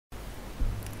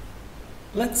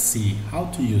Let's see how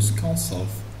to use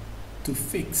CONSELF to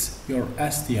fix your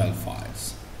STL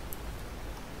files.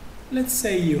 Let's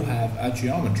say you have a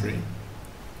geometry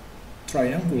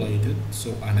triangulated,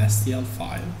 so an STL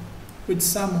file, with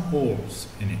some holes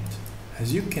in it.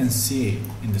 As you can see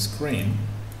in the screen,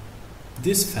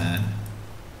 this fan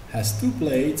has two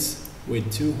plates with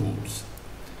two holes.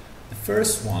 The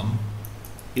first one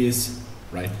is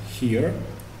right here,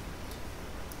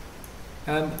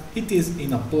 and it is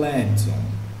in a plane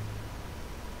zone,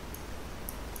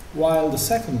 while the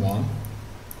second one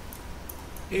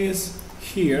is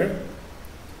here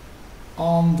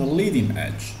on the leading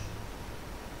edge,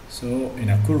 so in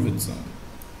a curved zone.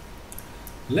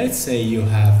 Let's say you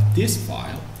have this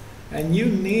file and you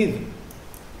need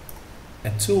a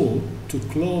tool to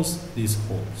close these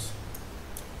holes.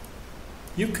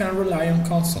 You can rely on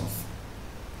CONSELF.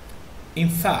 In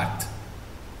fact,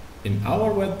 in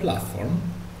our web platform,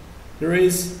 there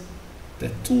is the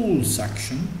tool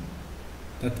section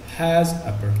that has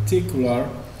a particular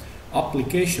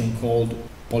application called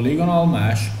Polygonal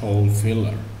Mesh Hole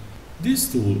Filler.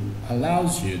 This tool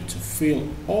allows you to fill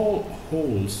all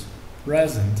holes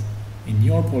present in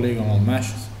your polygonal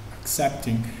meshes,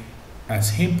 accepting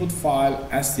as input file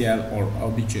STL or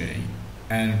OBJ,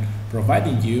 and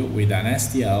providing you with an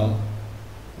STL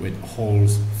with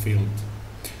holes filled.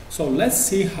 So let's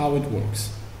see how it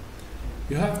works.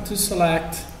 You have to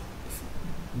select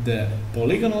the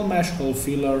Polygonal Mesh Hole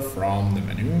Filler from the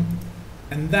menu,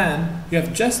 and then you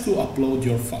have just to upload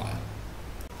your file.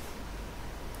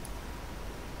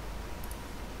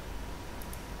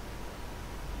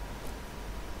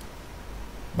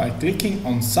 By clicking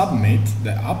on Submit,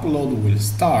 the upload will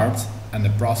start and the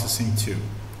processing too.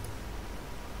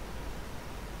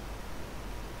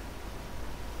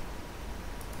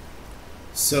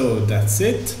 So that's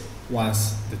it.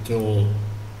 Once the tool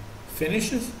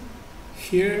finishes,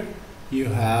 here you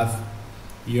have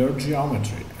your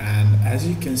geometry, and as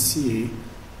you can see,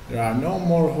 there are no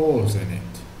more holes in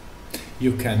it.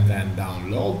 You can then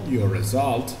download your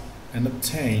result and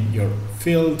obtain your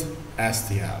filled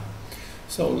STL.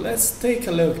 So let's take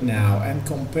a look now and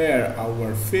compare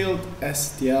our filled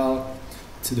STL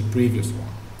to the previous one.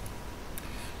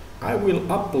 I will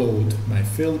upload my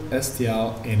filled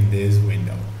STL in this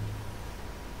window.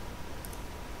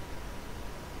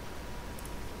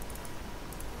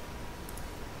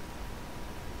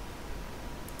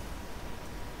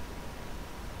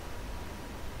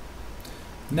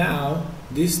 Now,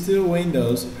 these two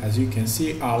windows, as you can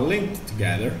see, are linked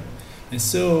together, and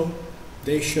so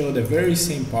they show the very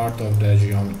same part of the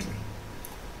geometry.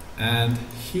 And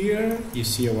here you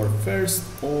see our first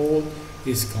hole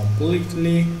is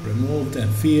completely removed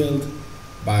and filled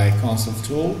by CONSELF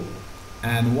tool,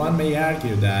 and one may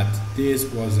argue that this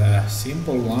was a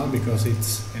simple one because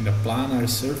it's in the planar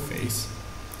surface.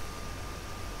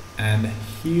 And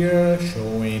here,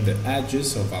 showing the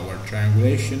edges of our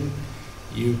triangulation,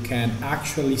 you can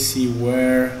actually see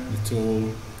where the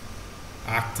tool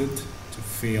acted to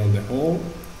fill the hole.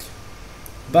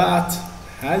 But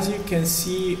as you can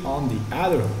see on the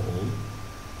other hole,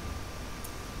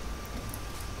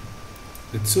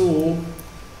 the tool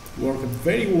worked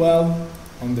very well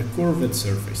on the curved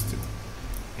surface too.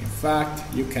 In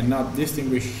fact, you cannot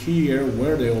distinguish here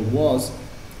where the hole was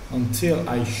until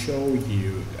I show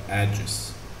you the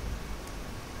edges.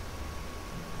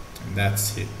 And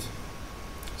that's it.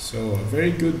 So a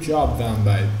very good job done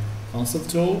by CONSELF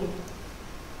tool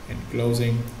in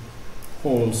closing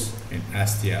holes in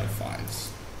STL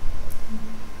files.